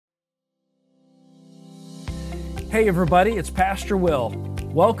Hey everybody, it's Pastor Will.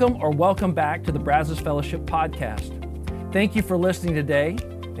 Welcome back to the Brazos Fellowship Podcast. Thank you for listening today.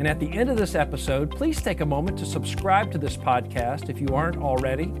 And at the end of this episode, please take a moment to subscribe to this podcast if you aren't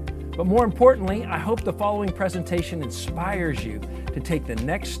already. But more importantly, I hope the following presentation inspires you to take the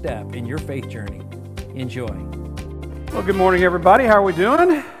next step in your faith journey. Enjoy. Well, good morning, everybody. How are we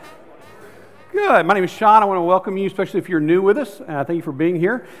doing? Good. My name is Shawn. I want to welcome you, especially if you're new with us. Thank you for being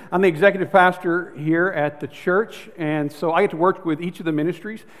here. I'm the executive pastor here at the church, and so I get to work with each of the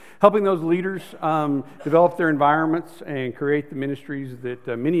ministries, helping those leaders develop their environments and create the ministries that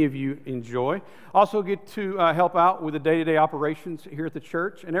many of you enjoy. Also get to help out with the day-to-day operations here at the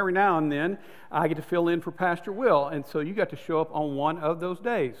church, and every now and then I get to fill in for Pastor Will, and so you got to show up on one of those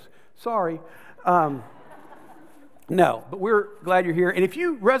days. Sorry. No, but we're glad you're here. And if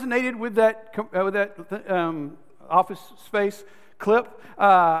you resonated with that office space clip,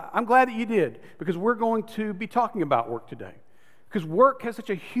 I'm glad that you did, because we're going to be talking about work today. Because work has such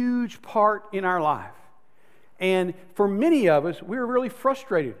a huge part in our life. And for many of us, we're really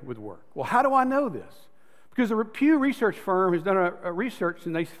frustrated with work. Well, how do I know this? Because the Pew Research firm has done a research,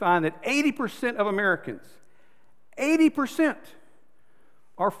 and they find that 80% of Americans, 80%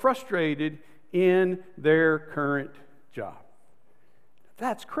 are frustrated in their current job.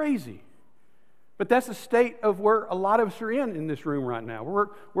 That's crazy. But that's the state of where a lot of us are in this room right now.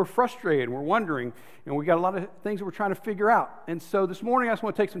 We're frustrated, we're wondering, and we got a lot of things that we're trying to figure out. And so this morning I just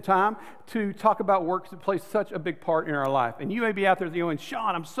want to take some time to talk about work that plays such a big part in our life. And you may be out there going,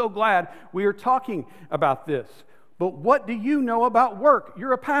 Shawn, I'm so glad we are talking about this. But what do you know about work?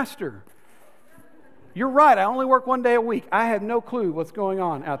 You're a pastor. You're right, I only work one day a week. I have no clue what's going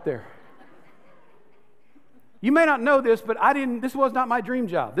on out there. You may not know this, but this was not my dream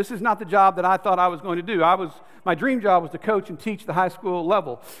job. This is not the job that I thought I was going to do. My dream job was to coach and teach the high school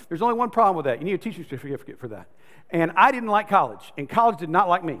level. There's only one problem with that. You need a teacher's certificate for that. And I didn't like college, and college did not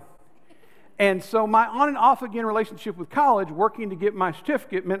like me. And so my on and off again relationship with college, working to get my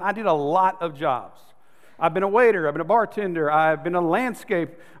certificate, meant I did a lot of jobs. I've been a waiter, I've been a bartender, I've been a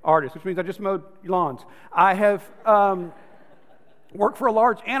landscape artist, which means I just mowed lawns. I have worked for a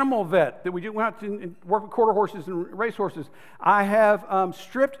large animal vet that we went out to work with quarter horses and race horses. I have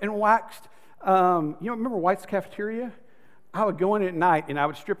stripped and waxed, remember White's Cafeteria? I would go in at night and I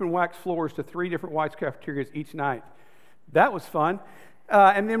would strip and wax floors to 3 different White's Cafeterias each night. That was fun.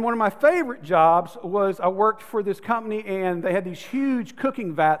 And then one of my favorite jobs was I worked for this company, and they had these huge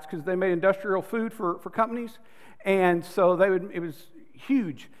cooking vats because they made industrial food for companies. And so it was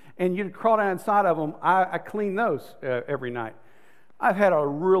huge. And you'd crawl down inside of them. I cleaned those every night. I've had a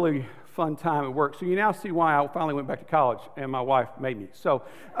really fun time at work. So you now see why I finally went back to college, and my wife made me. So,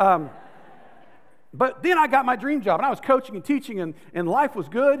 but then I got my dream job, and I was coaching and teaching, and life was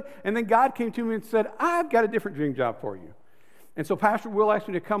good. And then God came to me and said, I've got a different dream job for you. And so Pastor Will asked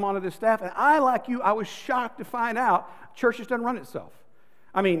me to come onto this staff, and I, like you, I was shocked to find out church just doesn't run itself.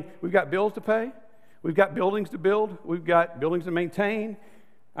 I mean, we've got bills to pay. We've got buildings to build. We've got buildings to maintain.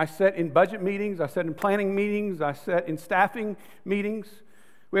 I sat in budget meetings, I sat in planning meetings, I sat in staffing meetings.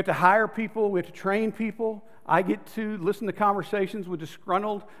 We have to hire people, we have to train people. I get to listen to conversations with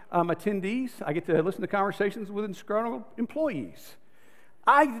disgruntled attendees. I get to listen to conversations with disgruntled employees.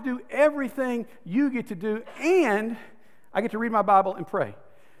 I get to do everything you get to do, and I get to read my Bible and pray.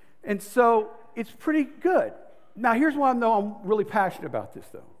 And so it's pretty good. Now here's why I know I'm really passionate about this,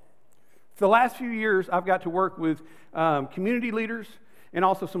 though. For the last few years, I've got to work with community leaders and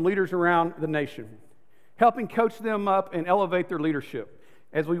also some leaders around the nation, helping coach them up and elevate their leadership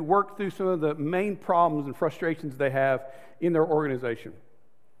as we work through some of the main problems and frustrations they have in their organization.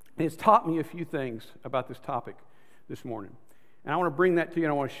 And it's taught me a few things about this topic this morning. And I want to bring that to you,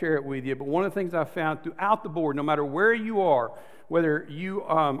 and I want to share it with you. But one of the things I've found throughout the board, no matter where you are, whether you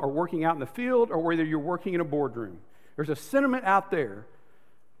are working out in the field or whether you're working in a boardroom, there's a sentiment out there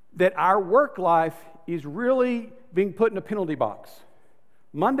that our work life is really being put in a penalty box.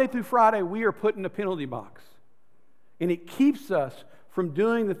 Monday through Friday, we are put in a penalty box. And it keeps us from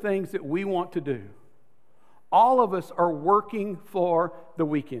doing the things that we want to do. All of us are working for the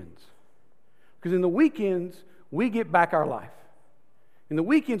weekends. Because in the weekends, we get back our life. In the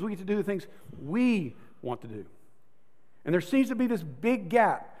weekends, we get to do the things we want to do. And there seems to be this big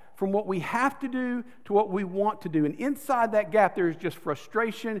gap from what we have to do to what we want to do. And inside that gap, there's just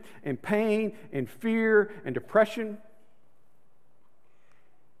frustration and pain and fear and depression.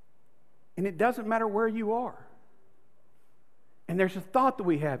 And it doesn't matter where you are. And there's a thought that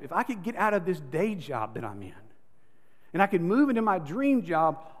we have, if I could get out of this day job that I'm in, and I could move into my dream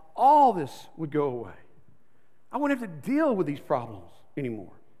job, all this would go away. I wouldn't have to deal with these problems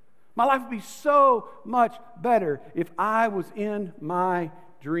anymore. My life would be so much better if I was in my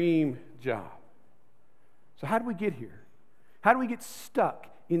dream job. So how do we get here? How do we get stuck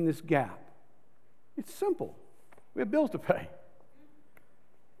in this gap? It's simple. We have bills to pay.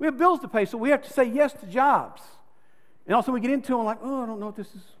 We have bills to pay, so we have to say yes to jobs. And also we get into them like, oh, I don't know if this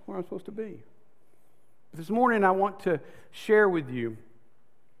is where I'm supposed to be. But this morning I want to share with you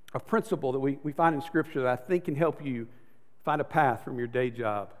a principle that we find in Scripture that I think can help you find a path from your day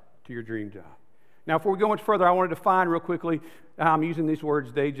job to your dream job. Now, before we go much further, I want to define real quickly how I'm using these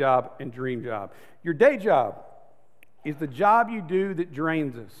words, day job and dream job. Your day job is the job you do that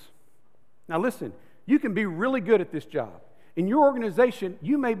drains us. Now listen, you can be really good at this job. In your organization,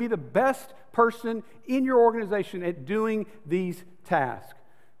 you may be the best person in your organization at doing these tasks,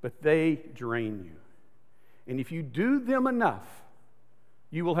 but they drain you. And if you do them enough,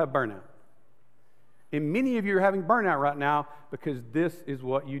 you will have burnout. And many of you are having burnout right now because this is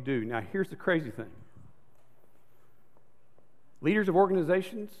what you do. Now, here's the crazy thing. Leaders of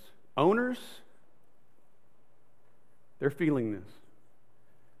organizations, owners, they're feeling this.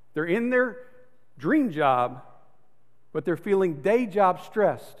 They're in their dream job, but they're feeling day job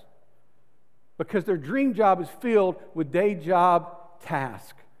stressed because their dream job is filled with day job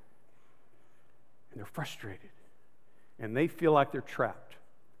tasks. And they're frustrated. And they feel like they're trapped,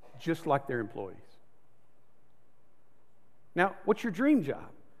 just like their employees. Now, what's your dream job?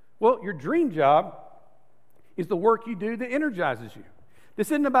 Well, your dream job is the work you do that energizes you. This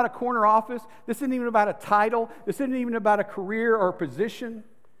isn't about a corner office. This isn't even about a title. This isn't even about a career or a position.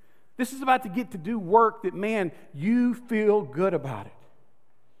 This is about to get to do work that, man, you feel good about it.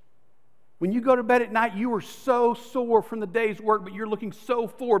 When you go to bed at night, you are so sore from the day's work, but you're looking so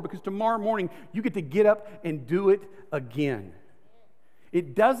forward because tomorrow morning you get to get up and do it again.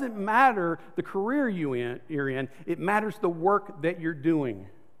 It doesn't matter the career you're in. It matters the work that you're doing.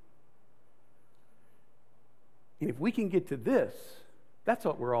 And if we can get to this, that's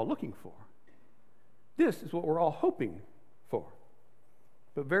what we're all looking for. This is what we're all hoping for.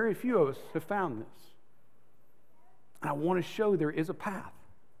 But very few of us have found this. And I want to show there is a path.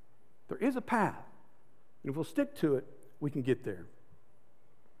 There is a path. And if we'll stick to it, we can get there.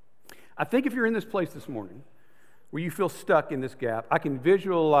 I think if you're in this place this morning where you feel stuck in this gap, I can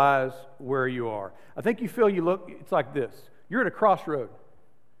visualize where you are. I think it's like this. You're at a crossroad,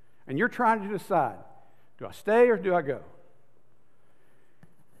 and you're trying to decide, do I stay or do I go?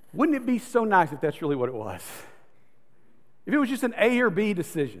 Wouldn't it be so nice if that's really what it was? If it was just an A or B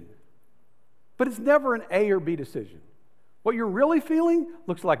decision. But it's never an A or B decision. What you're really feeling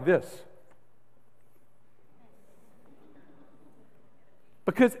looks like this.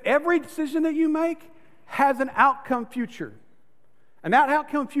 Because every decision that you make has an outcome future. And that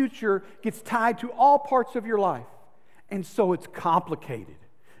outcome future gets tied to all parts of your life. And so it's complicated.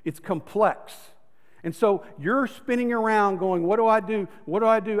 It's complex. And so you're spinning around going, what do I do? What do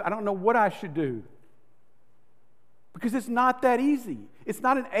I do? I don't know what I should do. Because it's not that easy. It's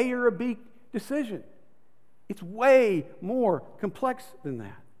not an A or a B decision. It's way more complex than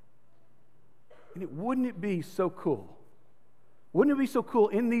that. And wouldn't it be so cool? Wouldn't it be so cool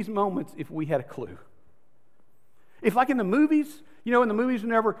in these moments if we had a clue? If like in the movies, in the movies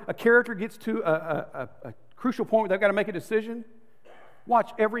whenever a character gets to a crucial point where they've got to make a decision,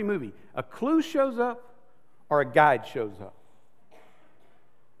 watch every movie. A clue shows up or a guide shows up.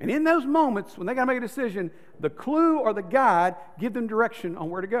 And in those moments when they got to make a decision, the clue or the guide give them direction on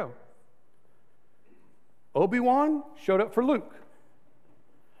where to go. Obi-Wan showed up for Luke.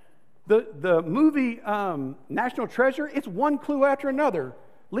 The movie National Treasure, it's one clue after another,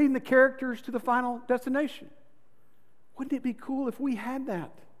 leading the characters to the final destination. Wouldn't it be cool if we had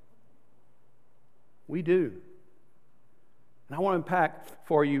that? We do. And I want to unpack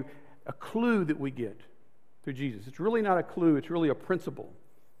for you a clue that we get through Jesus. It's really not a clue, it's really a principle.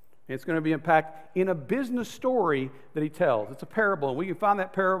 And it's going to be unpacked in a business story that he tells. It's a parable, and we can find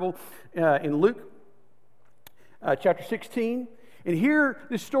that parable in Luke chapter 16. And here,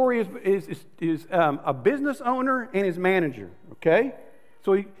 this story is a business owner and his manager, okay?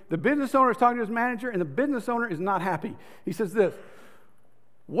 So the business owner is talking to his manager, and the business owner is not happy. He says this,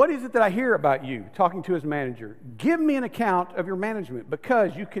 what is it that I hear about you? Talking to his manager. Give me an account of your management,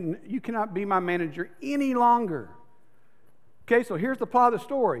 because you cannot be my manager any longer. Okay, so here's the plot of the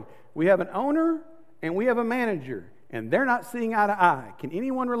story. We have an owner and we have a manager, and they're not seeing eye to eye. Can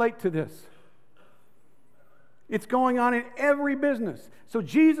anyone relate to this? It's going on in every business. So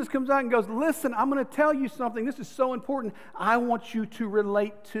Jesus comes out and goes, listen, I'm going to tell you something. This is so important. I want you to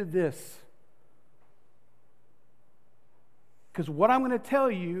relate to this. Because what I'm going to tell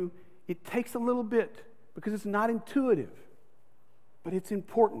you, it takes a little bit because it's not intuitive, but it's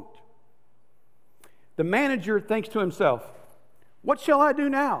important. The manager thinks to himself, what shall I do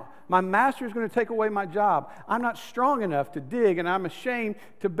now? My master is going to take away my job. I'm not strong enough to dig, and I'm ashamed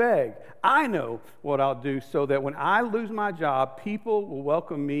to beg. I know what I'll do so that when I lose my job, people will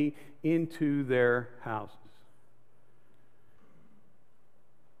welcome me into their houses.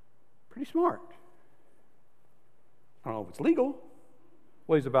 Pretty smart. I don't know if it's legal,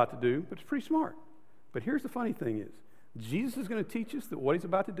 what he's about to do, but it's pretty smart. But here's the funny thing is, Jesus is going to teach us that what he's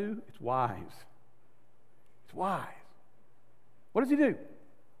about to do, it's wise. It's wise. What does he do?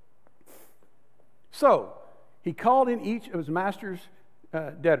 So, he called in each of his master's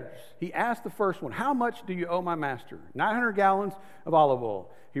debtors. He asked the first one, how much do you owe my master? 900 gallons of olive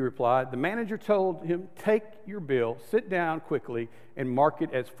oil, he replied. The manager told him, take your bill, sit down quickly, and mark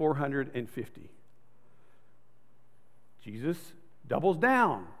it as 450. Jesus doubles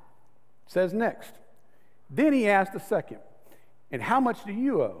down, says next. Then he asked the second, and how much do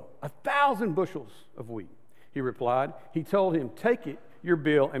you owe? 1,000 bushels of wheat, he replied. He told him, take it, your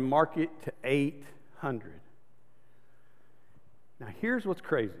bill, and mark it to 800. Now here's what's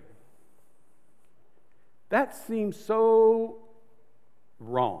crazy. That seems so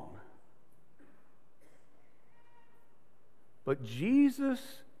wrong. But Jesus,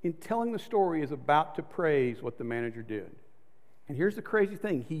 in telling the story, is about to praise what the manager did. And here's the crazy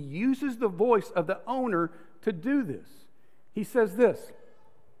thing. He uses the voice of the owner to do this. He says this,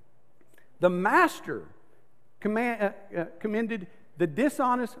 the master commended the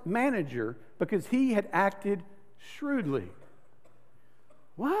dishonest manager because he had acted shrewdly.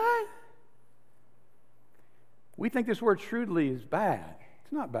 What? We think this word shrewdly is bad.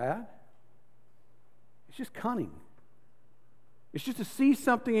 It's not bad. It's just cunning. It's just to see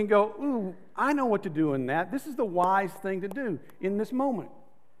something and go, ooh, I know what to do in that. This is the wise thing to do in this moment.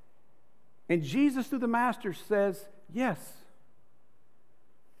 And Jesus, through the Master, says, yes.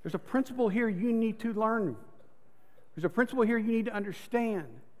 There's a principle here you need to learn. There's a principle here you need to understand.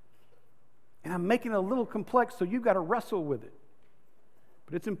 And I'm making it a little complex, so you've got to wrestle with it.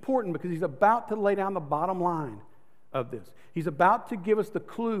 But it's important because he's about to lay down the bottom line of this. He's about to give us the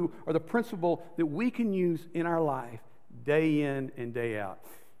clue or the principle that we can use in our life day in and day out.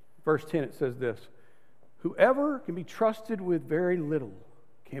 Verse 10, it says this, whoever can be trusted with very little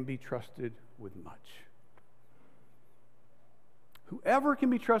can be trusted with much. Whoever can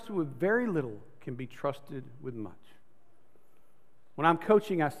be trusted with very little can be trusted with much. When I'm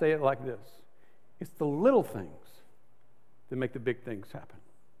coaching, I say it like this. It's the little things that make the big things happen.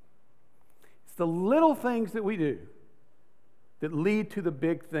 It's the little things that we do that lead to the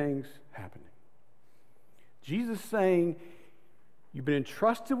big things happening. Jesus is saying, you've been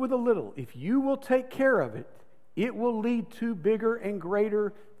entrusted with a little. If you will take care of it, it will lead to bigger and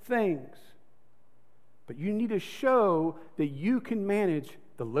greater things. But you need to show that you can manage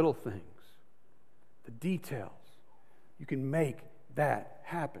the little things, the details. You can make that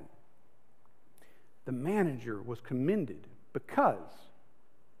happen. The manager was commended because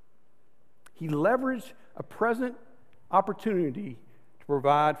he leveraged a present opportunity to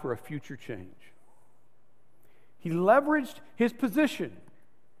provide for a future change. He leveraged his position,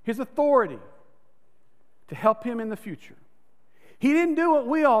 his authority, to help him in the future. He didn't do what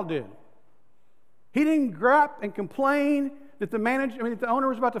we all do. He didn't grab and complain that the owner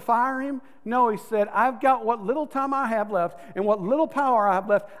was about to fire him. No, he said, I've got what little time I have left and what little power I have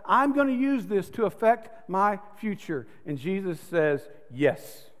left. I'm going to use this to affect my future. And Jesus says,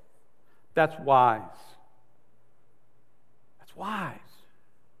 yes, that's wise. That's wise.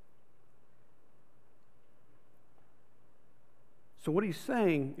 So what he's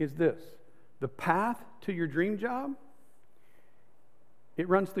saying is this. The path to your dream job, it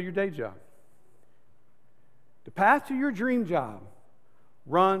runs through your day job. The path to your dream job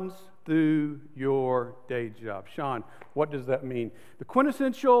runs through your day job. Shawn, what does that mean? The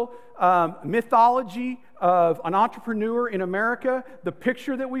quintessential mythology of an entrepreneur in America, the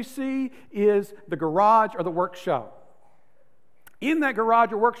picture that we see is the garage or the workshop. In that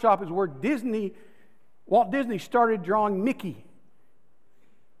garage or workshop is where Walt Disney started drawing Mickey.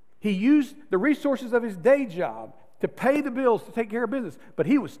 He used the resources of his day job to pay the bills, to take care of business, but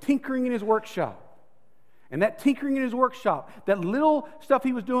he was tinkering in his workshop. And that tinkering in his workshop, that little stuff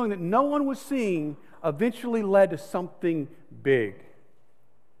he was doing that no one was seeing, eventually led to something big.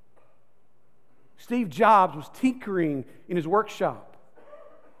 Steve Jobs was tinkering in his workshop.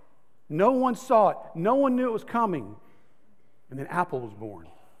 No one saw it. No one knew it was coming. And then Apple was born.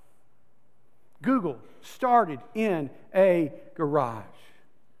 Google started in a garage.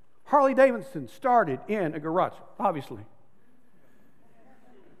 Harley Davidson started in a garage, obviously.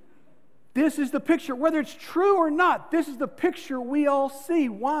 This is the picture, whether it's true or not, this is the picture we all see.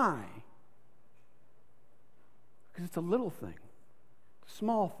 Why? Because it's a little thing, a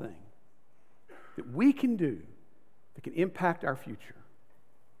small thing that we can do that can impact our future.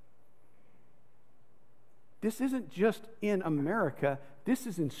 This isn't just in America, this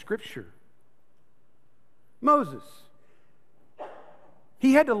is in Scripture. Moses,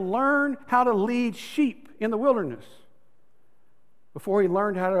 he had to learn how to lead sheep in the wilderness before he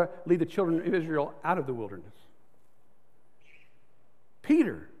learned how to lead the children of Israel out of the wilderness.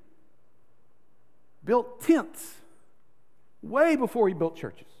 Peter built tents way before he built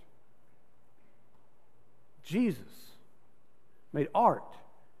churches. Jesus made art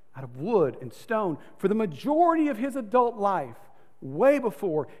out of wood and stone for the majority of his adult life, way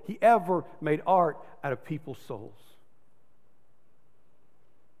before he ever made art out of people's souls.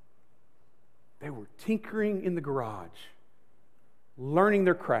 They were tinkering in the garage, learning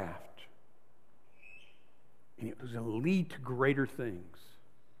their craft, and it was going to lead to greater things.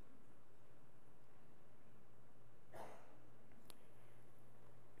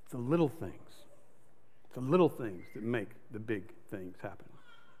 It's the little things. It's the little things that make the big things happen.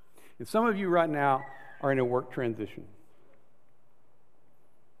 And some of you right now are in a work transition.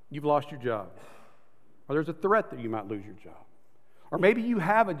 You've lost your job. Or there's a threat that you might lose your job. Or maybe you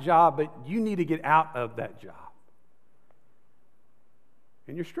have a job, but you need to get out of that job.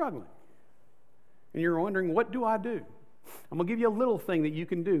 And you're struggling. And you're wondering, what do I do? I'm going to give you a little thing that you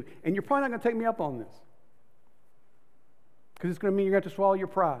can do. And you're probably not going to take me up on this. Because it's going to mean you're going to have to swallow your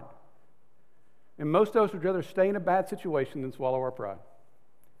pride. And most of us would rather stay in a bad situation than swallow our pride.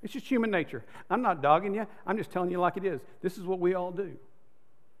 It's just human nature. I'm not dogging you. I'm just telling you like it is. This is what we all do.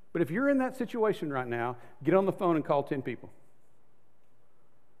 But if you're in that situation right now, get on the phone and call 10 people.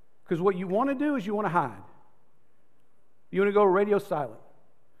 Because what you want to do is you want to hide. You want to go radio silent.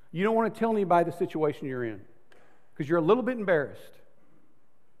 You don't want to tell anybody the situation you're in because you're a little bit embarrassed.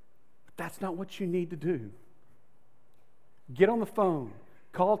 But that's not what you need to do. Get on the phone,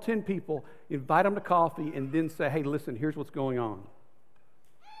 call 10 people, invite them to coffee, and then say, hey, listen, here's what's going on.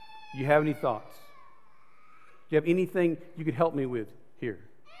 Do you have any thoughts? Do you have anything you could help me with here?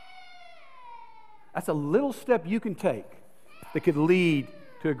 That's a little step you can take that could lead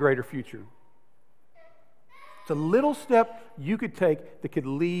to a greater future. It's a little step you could take that could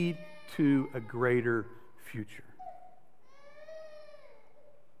lead to a greater future.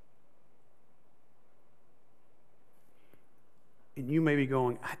 And you may be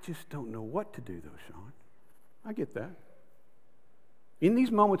going, I just don't know what to do though, Shawn. I get that. In these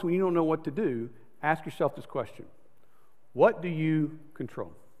moments when you don't know what to do, ask yourself this question. What do you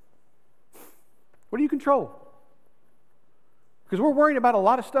control? What do you control? Because we're worrying about a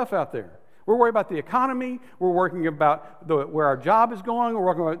lot of stuff out there. We're worried about the economy. We're worrying about where our job is going. We're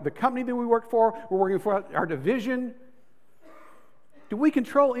working about the company that we work for. We're working for our division. Do we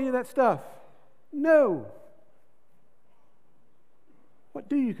control any of that stuff? No. What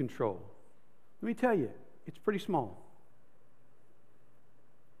do you control? Let me tell you, it's pretty small.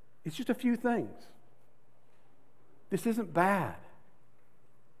 It's just a few things. This isn't bad.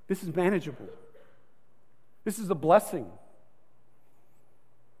 This is manageable. This is a blessing.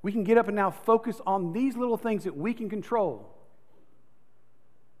 We can get up and now focus on these little things that we can control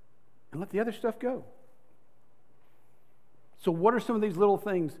and let the other stuff go. So what are some of these little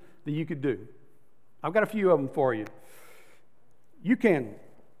things that you could do? I've got a few of them for you. You can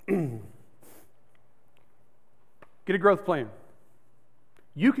get a growth plan.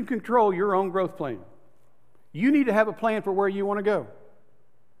 You can control your own growth plan. You need to have a plan for where you want to go.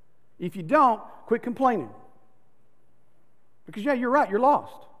 If you don't, quit complaining. Because, yeah, you're right, you're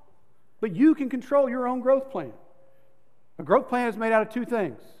lost. But you can control your own growth plan. A growth plan is made out of two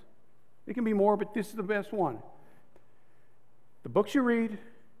things. It can be more, but this is the best one. The books you read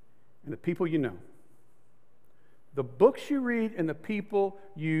and the people you know. The books you read and the people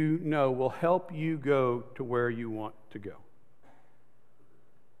you know will help you go to where you want to go.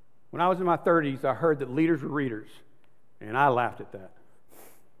 When I was in my 30s, I heard that leaders were readers, and I laughed at that.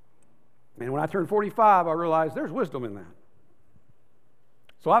 And when I turned 45, I realized there's wisdom in that.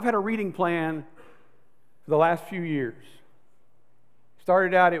 So I've had a reading plan for the last few years.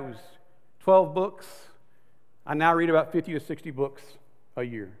 Started out, it was 12 books. I now read about 50 to 60 books a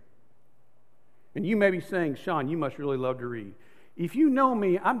year. And you may be saying, Shawn, you must really love to read. If you know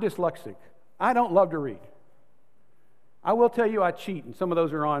me, I'm dyslexic. I don't love to read. I will tell you I cheat, and some of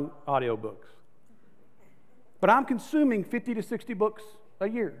those are on audiobooks. But I'm consuming 50 to 60 books a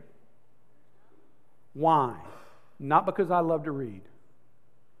year. Why? Not because I love to read,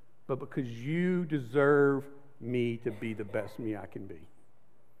 but because you deserve me to be the best me I can be.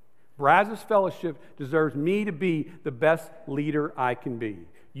 Brazos Fellowship deserves me to be the best leader I can be.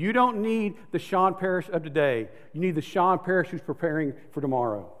 You don't need the Shawn Parish of today. You need the Shawn Parish who's preparing for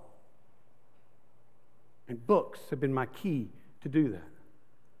tomorrow. And books have been my key to do that.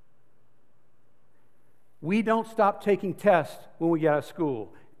 We don't stop taking tests when we get out of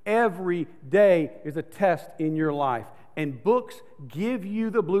school. Every day is a test in your life. And books give you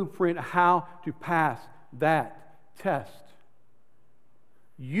the blueprint how to pass that test.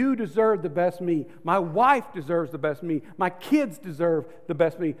 You deserve the best me. My wife deserves the best me. My kids deserve the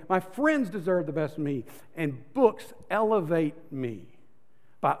best me. My friends deserve the best me. And books elevate me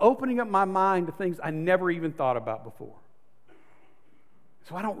by opening up my mind to things I never even thought about before.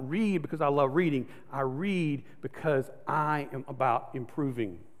 So I don't read because I love reading. I read because I am about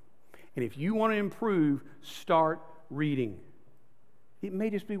improving. And if you want to improve, start reading. It may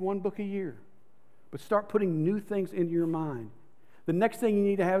just be one book a year, but start putting new things into your mind. The next thing you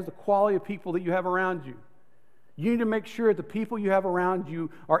need to have is the quality of people that you have around you. You need to make sure that the people you have around you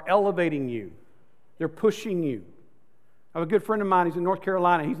are elevating you. They're pushing you. I have a good friend of mine. He's in North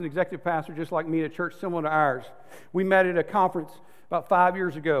Carolina. He's an executive pastor just like me at a church similar to ours. We met at a conference about 5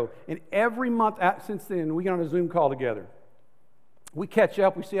 years ago. And every month since then, we get on a Zoom call together. We catch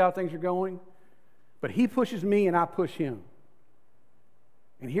up. We see how things are going. But he pushes me and I push him.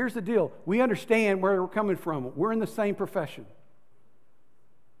 And here's the deal. We understand where we're coming from. We're in the same profession.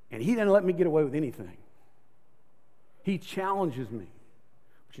 And he doesn't let me get away with anything. He challenges me.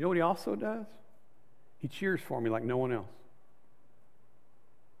 But you know what he also does? He cheers for me like no one else.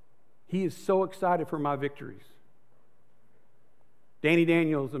 He is so excited for my victories. Danny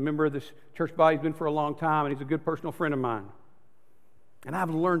Daniels, a member of this church body, has been for a long time, and he's a good personal friend of mine. And I've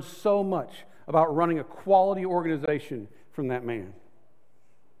learned so much about running a quality organization from that man.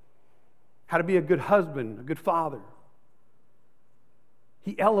 How to be a good husband, a good father.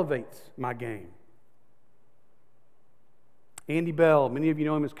 He elevates my game. Andy Bell, many of you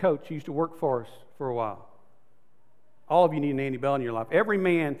know him as coach. He used to work for us for a while. All of you need an Andy Bell in your life. Every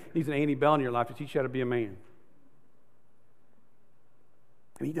man needs an Andy Bell in your life to teach you how to be a man.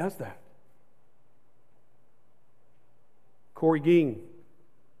 And he does that. Corey Ging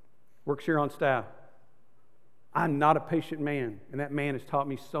works here on staff. I'm not a patient man, and that man has taught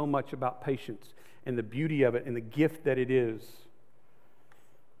me so much about patience and the beauty of it and the gift that it is.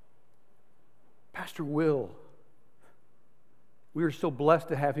 Pastor Will, we are so blessed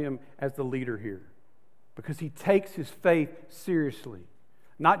to have him as the leader here because he takes his faith seriously.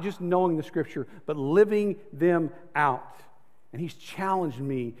 Not just knowing the Scripture, but living them out. And he's challenged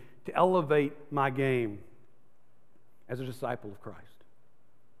me to elevate my game as a disciple of Christ.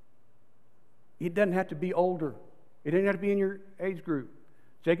 It doesn't have to be older. It doesn't have to be in your age group.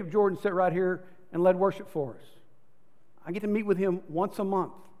 Jacob Jordan sat right here and led worship for us. I get to meet with him once a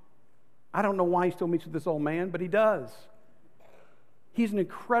month. I don't know why he still meets with this old man, but he does. He's an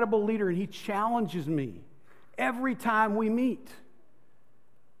incredible leader, and he challenges me every time we meet.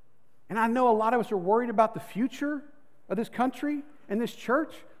 And I know a lot of us are worried about the future of this country and this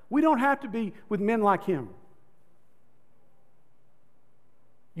church. We don't have to be with men like him.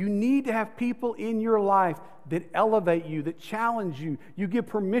 You need to have people in your life that elevate you, that challenge you. You give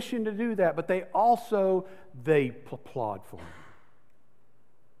permission to do that, but they applaud for you.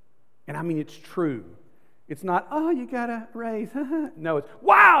 And I mean, it's true. It's not, oh, you got a raise. No, it's,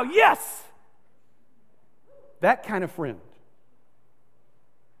 wow, yes! That kind of friend.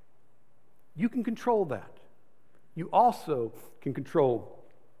 You can control that. You also can control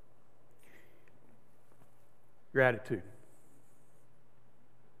your attitude.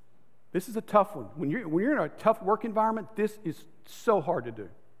 This is a tough one. When you're in a tough work environment, this is so hard to do.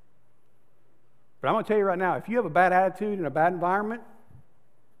 But I'm going to tell you right now, if you have a bad attitude in a bad environment,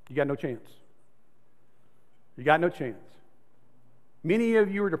 you got no chance. You got no chance. Many of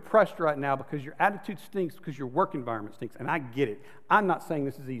you are depressed right now because your attitude stinks, because your work environment stinks. And I get it. I'm not saying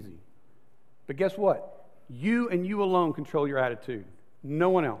this is easy. But guess what? You and you alone control your attitude. No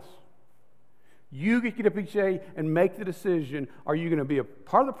one else. You get up each day and make the decision, are you going to be a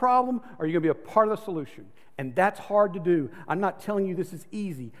part of the problem or are you going to be a part of the solution? And that's hard to do. I'm not telling you this is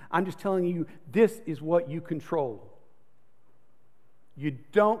easy. I'm just telling you this is what you control. You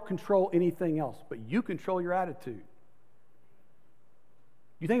don't control anything else, but you control your attitude.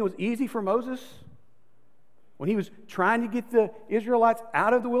 You think it was easy for Moses when he was trying to get the Israelites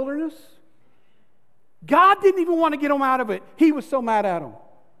out of the wilderness? God didn't even want to get them out of it. He was so mad at them.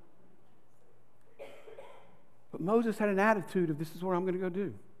 But Moses had an attitude of, this is what I'm going to go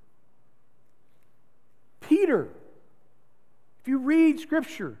do. Peter, if you read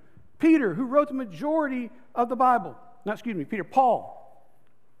Scripture, Peter, who wrote the majority of the Bible, Paul.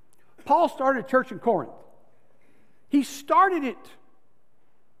 Paul started a church in Corinth. He started it.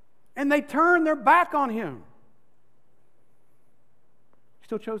 And they turned their back on him. He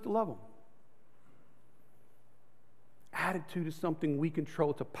still chose to love them. Attitude is something we control.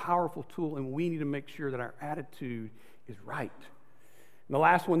 It's a powerful tool, and we need to make sure that our attitude is right. And the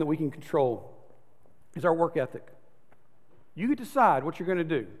last one that we can control is our work ethic. You decide what you're going to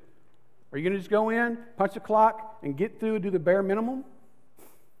do. Are you going to just go in, punch the clock, and get through and do the bare minimum?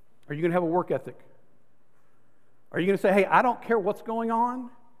 Are you going to have a work ethic? Are you going to say, hey, I don't care what's going on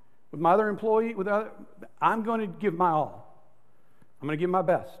with my other employee, I'm going to give my all. I'm going to give my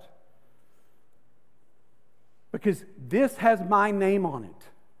best. Because this has my name on it.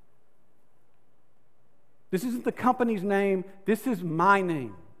 This isn't the company's name. This is my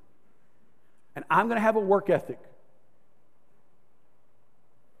name. And I'm going to have a work ethic.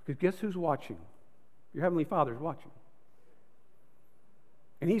 Because guess who's watching? Your Heavenly Father is watching.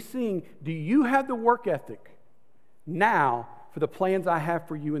 And He's seeing, do you have the work ethic now for the plans I have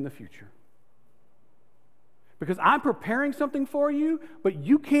for you in the future? Because I'm preparing something for you, but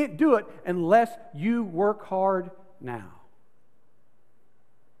you can't do it unless you work hard now.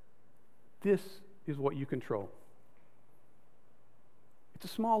 This is what you control. It's a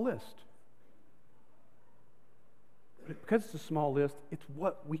small list. But because it's a small list, it's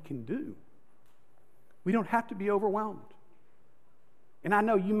what we can do. We don't have to be overwhelmed. And I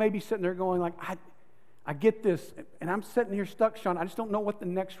know you may be sitting there going like, I get this, and I'm sitting here stuck, Shawn. I just don't know what the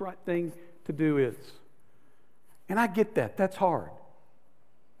next right thing to do is. And I get that. That's hard.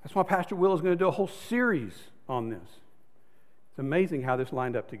 That's why Pastor Will is going to do a whole series on this. It's amazing how this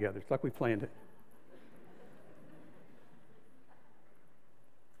lined up together. It's like we planned it.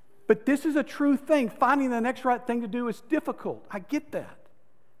 But this is a true thing. Finding the next right thing to do is difficult. I get that.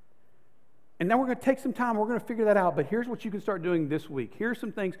 And then we're going to take some time. We're going to figure that out. But here's what you can start doing this week. Here's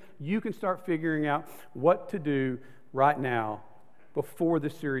some things you can start figuring out what to do right now before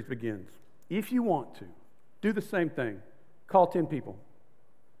this series begins. If you want to, do the same thing. Call 10 people.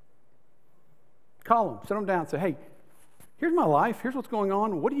 Call them. Sit them down and say, hey, here's my life. Here's what's going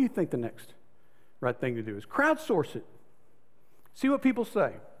on. What do you think the next right thing to do is? Crowdsource it. See what people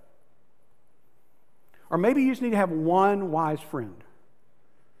say. Or maybe you just need to have one wise friend.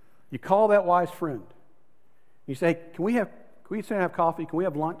 You call that wise friend. You say, can we sit and have coffee? Can we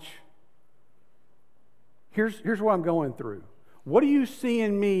have lunch? Here's what I'm going through. What do you see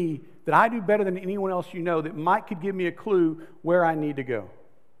in me that I do better than anyone else you know that could give me a clue where I need to go?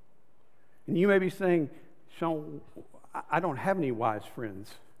 And you may be saying, Shawn, I don't have any wise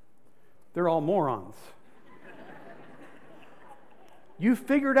friends. They're all morons. You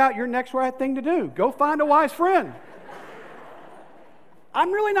figured out your next right thing to do. Go find a wise friend.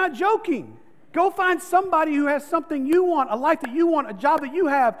 I'm really not joking. Go find somebody who has something you want, a life that you want, a job that you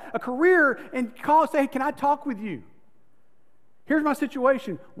have, a career, and call and say, hey, can I talk with you? Here's my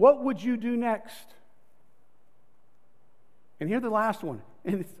situation. What would you do next? And here's the last one.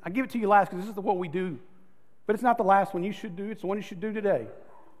 And I give it to you last because this is what we do. But it's not the last one you should do. It's the one you should do today.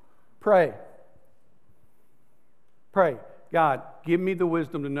 Pray. Pray. God, give me the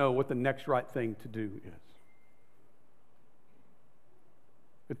wisdom to know what the next right thing to do is.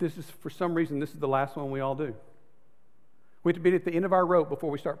 But this is, for some reason, this is the last one we all do. We have to be at the end of our rope before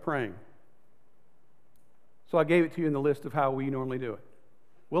we start praying. So I gave it to you in the list of how we normally do it.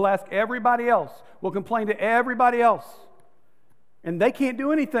 We'll ask everybody else. We'll complain to everybody else. And they can't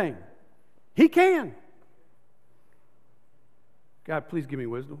do anything. He can. God, please give me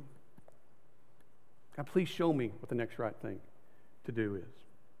wisdom. God, please show me what the next right thing to do is.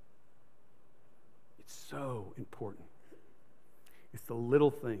 It's so important. It's the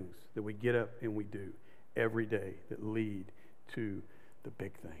little things that we get up and we do every day that lead to the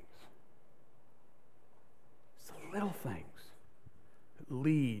big things. It's the little things that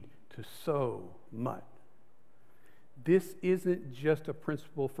lead to so much. This isn't just a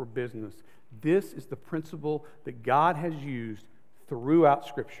principle for business. This is the principle that God has used throughout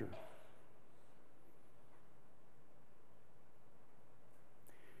Scripture.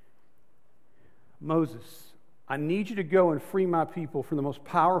 Moses, I need you to go and free my people from the most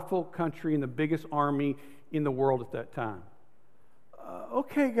powerful country and the biggest army in the world at that time.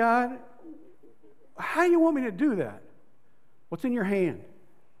 Okay, God, how do you want me to do that? What's in your hand?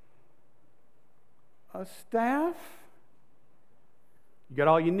 A staff? You got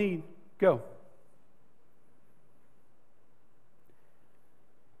all you need. Go.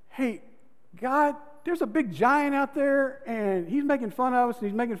 Hey, God, there's a big giant out there, and he's making fun of us, and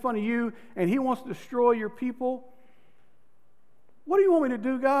he's making fun of you, and he wants to destroy your people. What do you want me to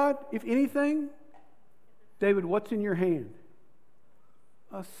do, God, if anything? David, what's in your hand?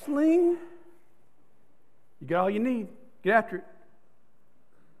 A sling? You got all you need. Get after it.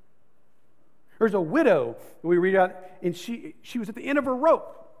 There's a widow, we read out, and she was at the end of her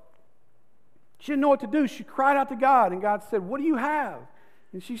rope. She didn't know what to do. She cried out to God, and God said, what do you have?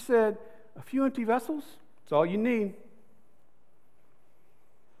 And she said, a few empty vessels. That's all you need.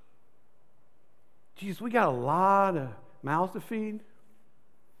 Jesus, we got a lot of mouths to feed. And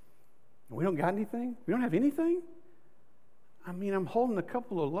we don't got anything? We don't have anything? I mean, I'm holding a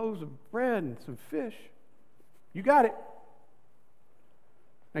couple of loaves of bread and some fish. You got it.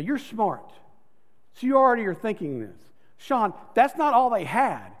 Now, you're smart. So you already are thinking this. Shawn, that's not all they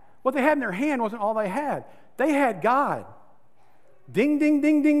had. What they had in their hand wasn't all they had. They had God. Ding, ding,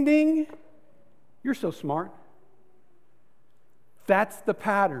 ding, ding, ding. You're so smart. That's the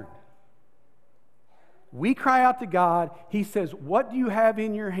pattern. We cry out to God. He says, what do you have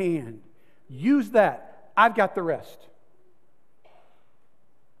in your hand? Use that. I've got the rest.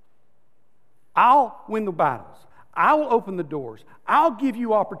 I'll win the battles. I will open the doors. I'll give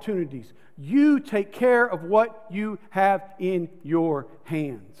you opportunities. You take care of what you have in your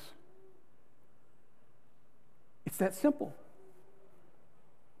hands. It's that simple.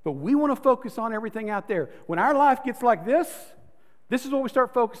 But we want to focus on everything out there. When our life gets like this is what we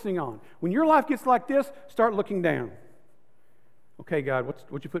start focusing on. When your life gets like this, start looking down. Okay, God,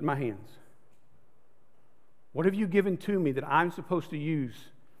 what you put in my hands? What have you given to me that I'm supposed to use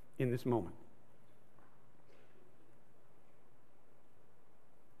in this moment?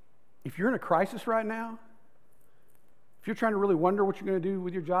 If you're in a crisis right now, if you're trying to really wonder what you're going to do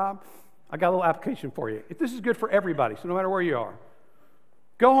with your job, I got a little application for you. This is good for everybody, so no matter where you are.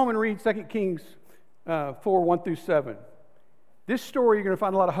 Go home and read 2 Kings 4, 1 through 7. This story, you're going to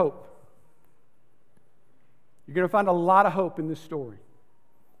find a lot of hope. You're going to find a lot of hope in this story.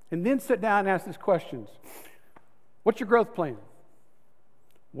 And then sit down and ask these questions. What's your growth plan?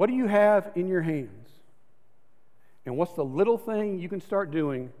 What do you have in your hands? And what's the little thing you can start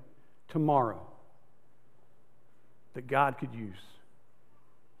doing tomorrow that God could use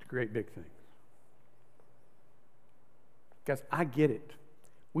to create big things? Guys, I get it.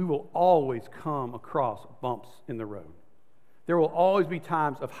 We will always come across bumps in the road. There will always be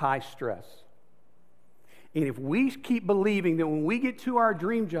times of high stress. And if we keep believing that when we get to our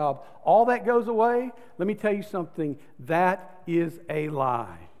dream job, all that goes away, let me tell you something, that is a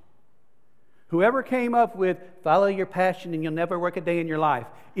lie. Whoever came up with follow your passion and you'll never work a day in your life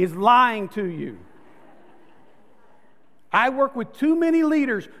is lying to you. I work with too many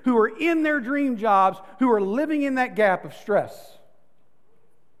leaders who are in their dream jobs who are living in that gap of stress.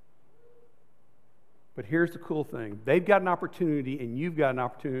 But here's the cool thing. They've got an opportunity and you've got an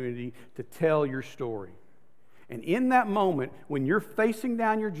opportunity to tell your story. And in that moment, when you're facing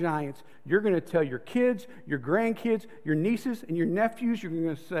down your giants, you're going to tell your kids, your grandkids, your nieces, and your nephews, you're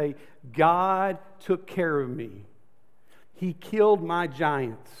going to say, God took care of me. He killed my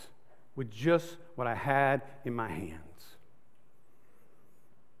giants with just what I had in my hands.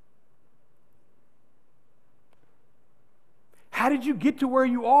 How did you get to where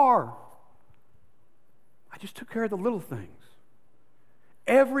you are? I just took care of the little things.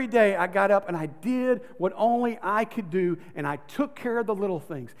 Every day I got up and I did what only I could do, and I took care of the little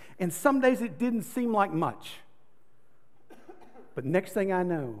things. And some days it didn't seem like much. But next thing I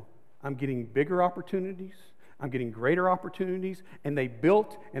know, I'm getting bigger opportunities, I'm getting greater opportunities, and they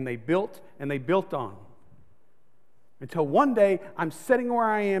built and they built and they built on. Until one day I'm sitting where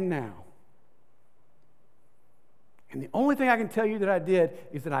I am now. And the only thing I can tell you that I did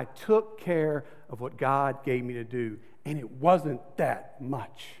is that I took care of what God gave me to do. And it wasn't that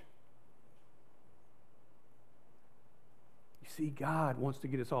much. You see, God wants to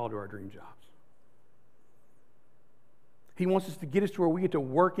get us all to our dream jobs. He wants us to get us to where we get to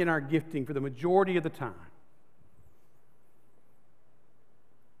work in our gifting for the majority of the time.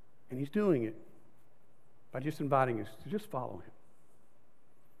 And He's doing it by just inviting us to just follow Him.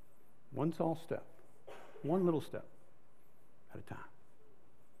 One small step, one little step at a time.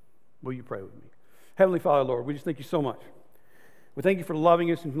 Will you pray with me? Heavenly Father, Lord, we just thank you so much. We thank you for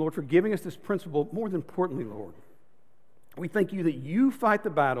loving us and, Lord, for giving us this principle. More than importantly, Lord, we thank you that you fight the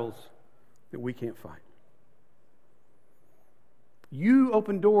battles that we can't fight. You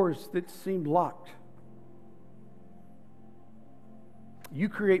open doors that seemed locked. You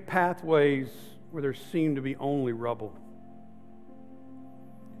create pathways where there seemed to be only rubble.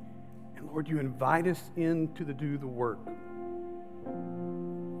 And, Lord, you invite us in to do the work.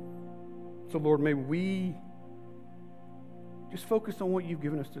 So, Lord, may we just focus on what you've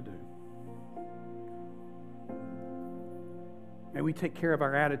given us to do. May we take care of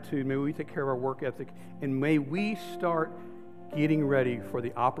our attitude. May we take care of our work ethic. And may we start getting ready for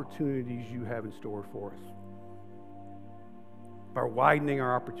the opportunities you have in store for us. by widening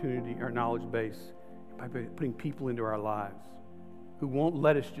our opportunity, our knowledge base, by putting people into our lives who won't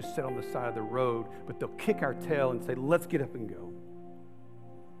let us just sit on the side of the road, but they'll kick our tail and say, let's get up and go.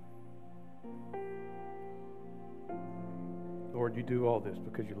 Lord, you do all this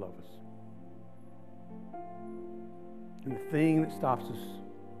because you love us. And the thing that stops us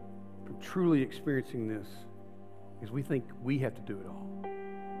from truly experiencing this is we think we have to do it all.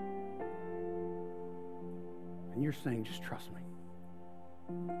 And you're saying, just trust me.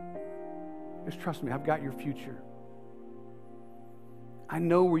 Just trust me. I've got your future. I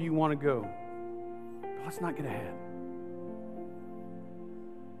know where you want to go. But let's not get ahead.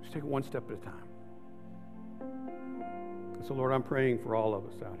 Just take it one step at a time. And so, Lord, I'm praying for all of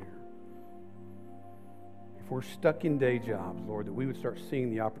us out here. If we're stuck in day jobs, Lord, that we would start seeing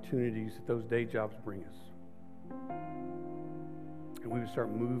the opportunities that those day jobs bring us. And we would start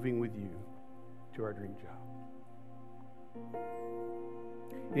moving with you to our dream job.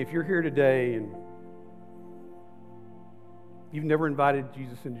 And if you're here today and you've never invited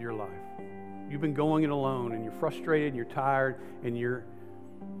Jesus into your life, you've been going it alone and you're frustrated and you're tired and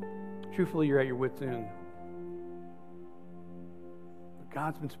truthfully, you're at your wit's end. But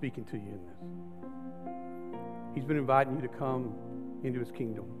God's been speaking to you in this. He's been inviting you to come into his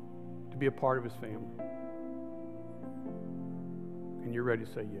kingdom, to be a part of his family. And you're ready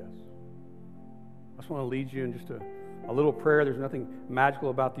to say yes. I just want to lead you in just a little prayer. There's nothing magical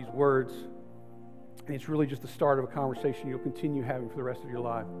about these words. And it's really just the start of a conversation you'll continue having for the rest of your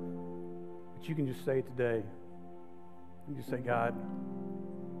life. But you can just say it today. You can just say, God,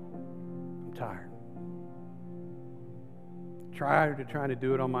 I'm tired. Trying to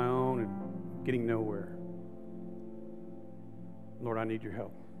do it on my own and getting nowhere. Lord, I need your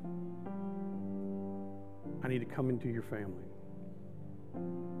help. I need to come into your family. I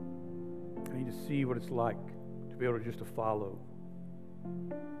need to see what it's like to be able to just to follow,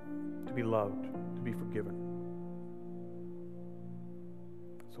 to be loved, to be forgiven.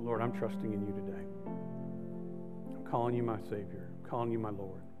 So, Lord, I'm trusting in you today. I'm calling you my Savior. I'm calling you my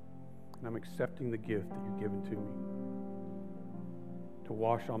Lord. And I'm accepting the gift that you've given to me to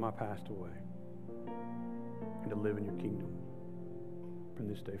wash all my past away and to live in your kingdom from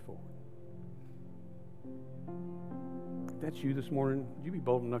this day forward. If that's you this morning, would you be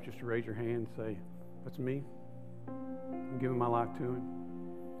bold enough just to raise your hand and say, that's me? I'm giving my life to him.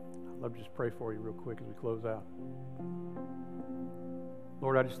 I'd love to just pray for you real quick as we close out.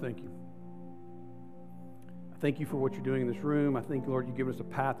 Lord, I just thank you. I thank you for what you're doing in this room. I think, Lord, you've given us a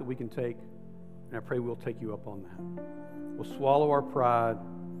path that we can take, and I pray we'll take you up on that. We'll swallow our pride.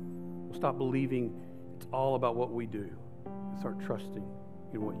 We'll stop believing it's all about what we do and start trusting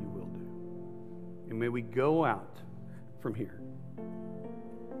in what you will do. And may we go out from here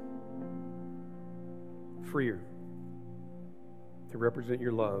freer to represent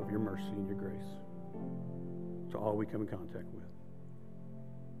your love, your mercy, and your grace to all we come in contact with.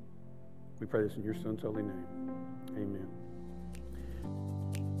 We pray this in your Son's holy name. Amen.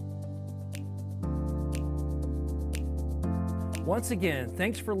 Once again,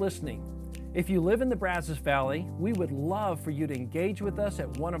 thanks for listening. If you live in the Brazos Valley, we would love for you to engage with us at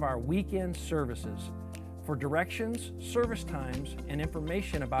one of our weekend services. For directions, service times, and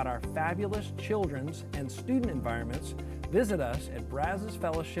information about our fabulous children's and student environments, visit us at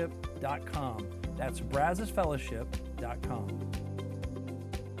brazosfellowship.com. That's brazosfellowship.com.